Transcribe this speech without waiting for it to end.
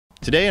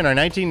Today in our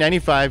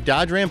 1995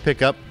 Dodge Ram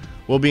pickup,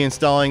 we'll be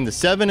installing the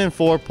 7 and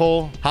 4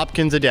 pole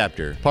Hopkins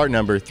adapter, part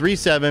number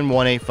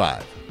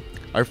 37185.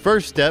 Our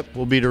first step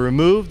will be to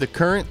remove the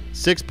current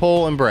 6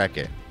 pole and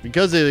bracket.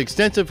 Because of the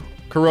extensive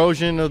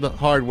corrosion of the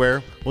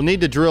hardware, we'll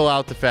need to drill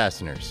out the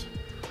fasteners.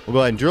 We'll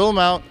go ahead and drill them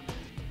out,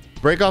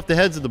 break off the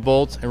heads of the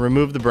bolts, and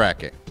remove the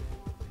bracket.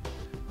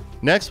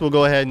 Next, we'll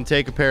go ahead and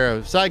take a pair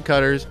of side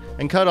cutters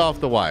and cut off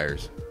the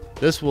wires.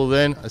 This will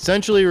then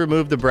essentially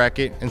remove the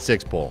bracket and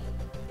 6 pole.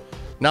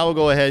 Now we'll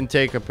go ahead and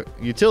take a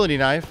utility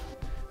knife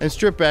and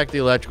strip back the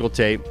electrical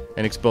tape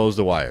and expose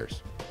the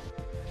wires.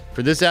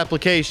 For this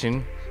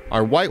application,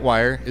 our white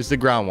wire is the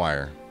ground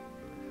wire.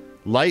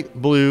 Light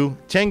blue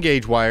 10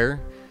 gauge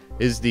wire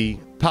is the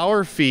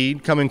power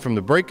feed coming from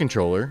the brake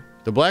controller.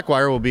 The black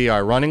wire will be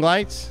our running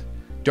lights.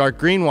 Dark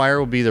green wire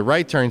will be the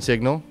right turn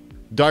signal.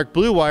 Dark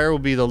blue wire will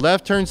be the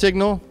left turn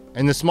signal,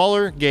 and the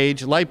smaller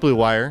gauge light blue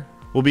wire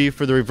will be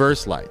for the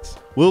reverse lights.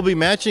 We'll be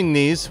matching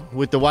these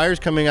with the wires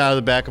coming out of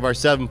the back of our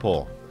 7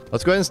 pole.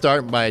 Let's go ahead and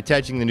start by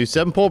attaching the new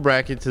 7 pole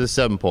bracket to the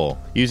 7 pole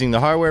using the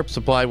hardware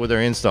supplied with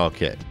our install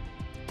kit.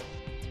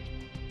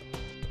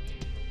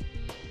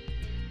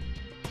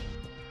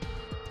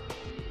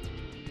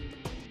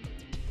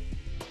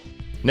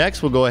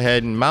 Next, we'll go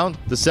ahead and mount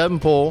the 7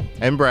 pole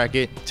and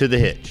bracket to the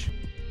hitch.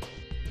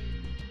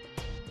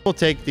 We'll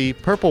take the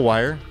purple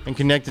wire and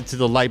connect it to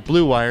the light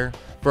blue wire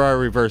for our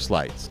reverse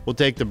lights. We'll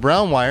take the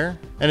brown wire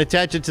and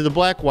attach it to the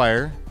black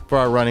wire for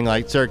our running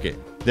light circuit.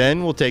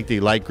 Then we'll take the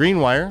light green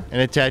wire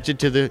and attach it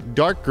to the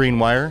dark green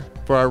wire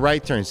for our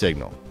right turn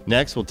signal.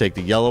 Next, we'll take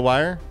the yellow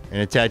wire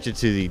and attach it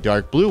to the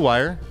dark blue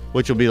wire,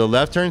 which will be the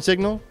left turn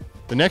signal.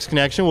 The next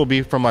connection will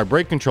be from our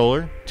brake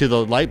controller to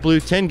the light blue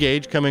 10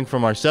 gauge coming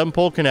from our 7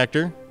 pole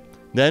connector.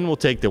 Then we'll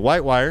take the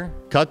white wire,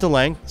 cut the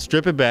length,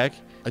 strip it back,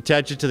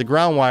 attach it to the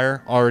ground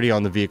wire already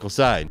on the vehicle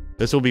side.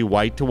 This will be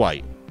white to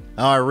white.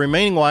 Our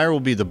remaining wire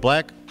will be the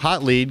black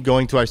hot lead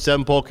going to our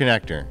 7 pole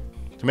connector.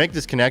 To make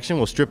this connection,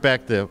 we'll strip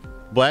back the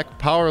black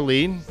power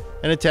lead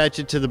and attach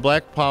it to the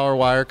black power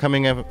wire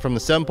coming in from the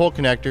 7 pole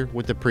connector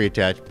with the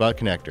pre-attached butt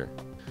connector.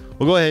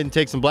 We'll go ahead and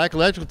take some black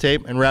electrical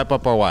tape and wrap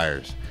up our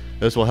wires.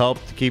 This will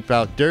help to keep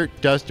out dirt,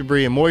 dust,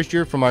 debris, and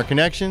moisture from our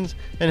connections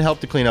and help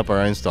to clean up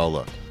our install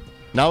look.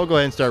 Now we'll go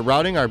ahead and start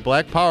routing our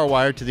black power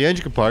wire to the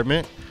engine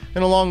compartment,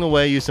 and along the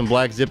way use some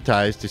black zip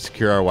ties to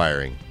secure our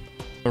wiring.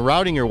 When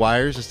routing your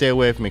wires, to stay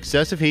away from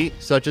excessive heat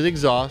such as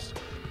exhaust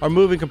or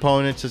moving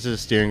components such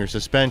as steering or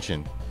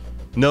suspension.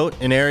 Note,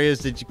 in areas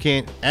that you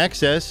can't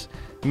access,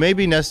 it may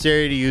be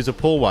necessary to use a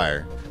pull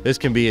wire. This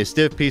can be a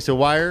stiff piece of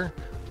wire,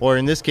 or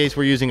in this case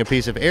we're using a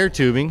piece of air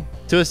tubing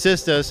to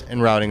assist us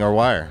in routing our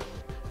wire.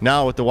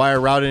 Now with the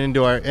wire routed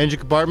into our engine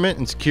compartment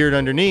and secured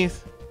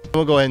underneath,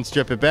 we'll go ahead and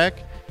strip it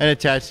back and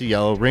attach the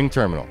yellow ring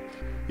terminal.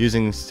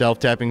 Using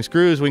self-tapping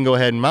screws, we can go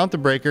ahead and mount the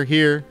breaker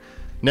here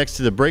next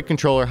to the brake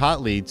controller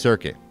hot lead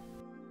circuit.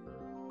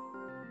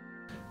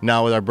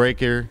 Now with our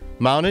breaker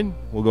mounted,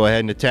 we'll go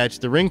ahead and attach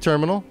the ring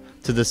terminal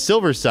to the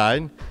silver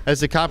side, as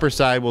the copper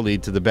side will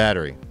lead to the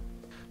battery.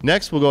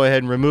 Next, we'll go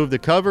ahead and remove the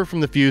cover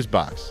from the fuse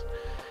box.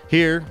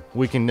 Here,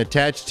 we can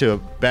attach to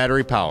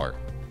battery power.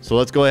 So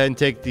let's go ahead and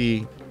take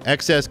the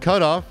excess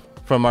cutoff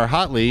from our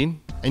hot lead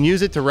and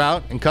use it to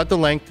route and cut the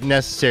length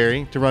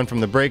necessary to run from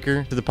the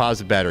breaker to the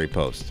positive battery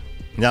post.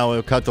 Now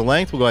we'll cut the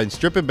length, we'll go ahead and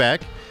strip it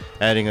back,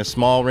 adding a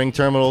small ring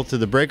terminal to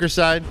the breaker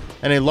side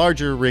and a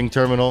larger ring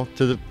terminal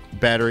to the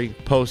battery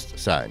post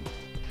side.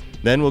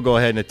 Then we'll go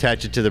ahead and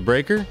attach it to the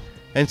breaker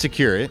and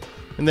secure it,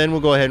 and then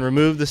we'll go ahead and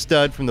remove the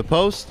stud from the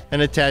post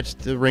and attach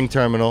the ring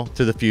terminal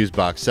to the fuse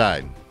box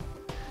side.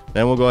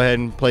 Then we'll go ahead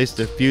and place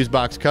the fuse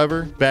box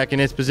cover back in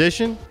its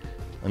position,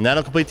 and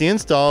that'll complete the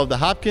install of the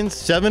Hopkins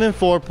 7 and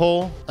 4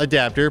 pole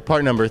adapter,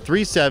 part number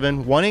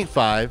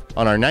 37185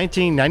 on our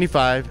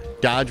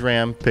 1995 Dodge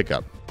Ram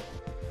pickup.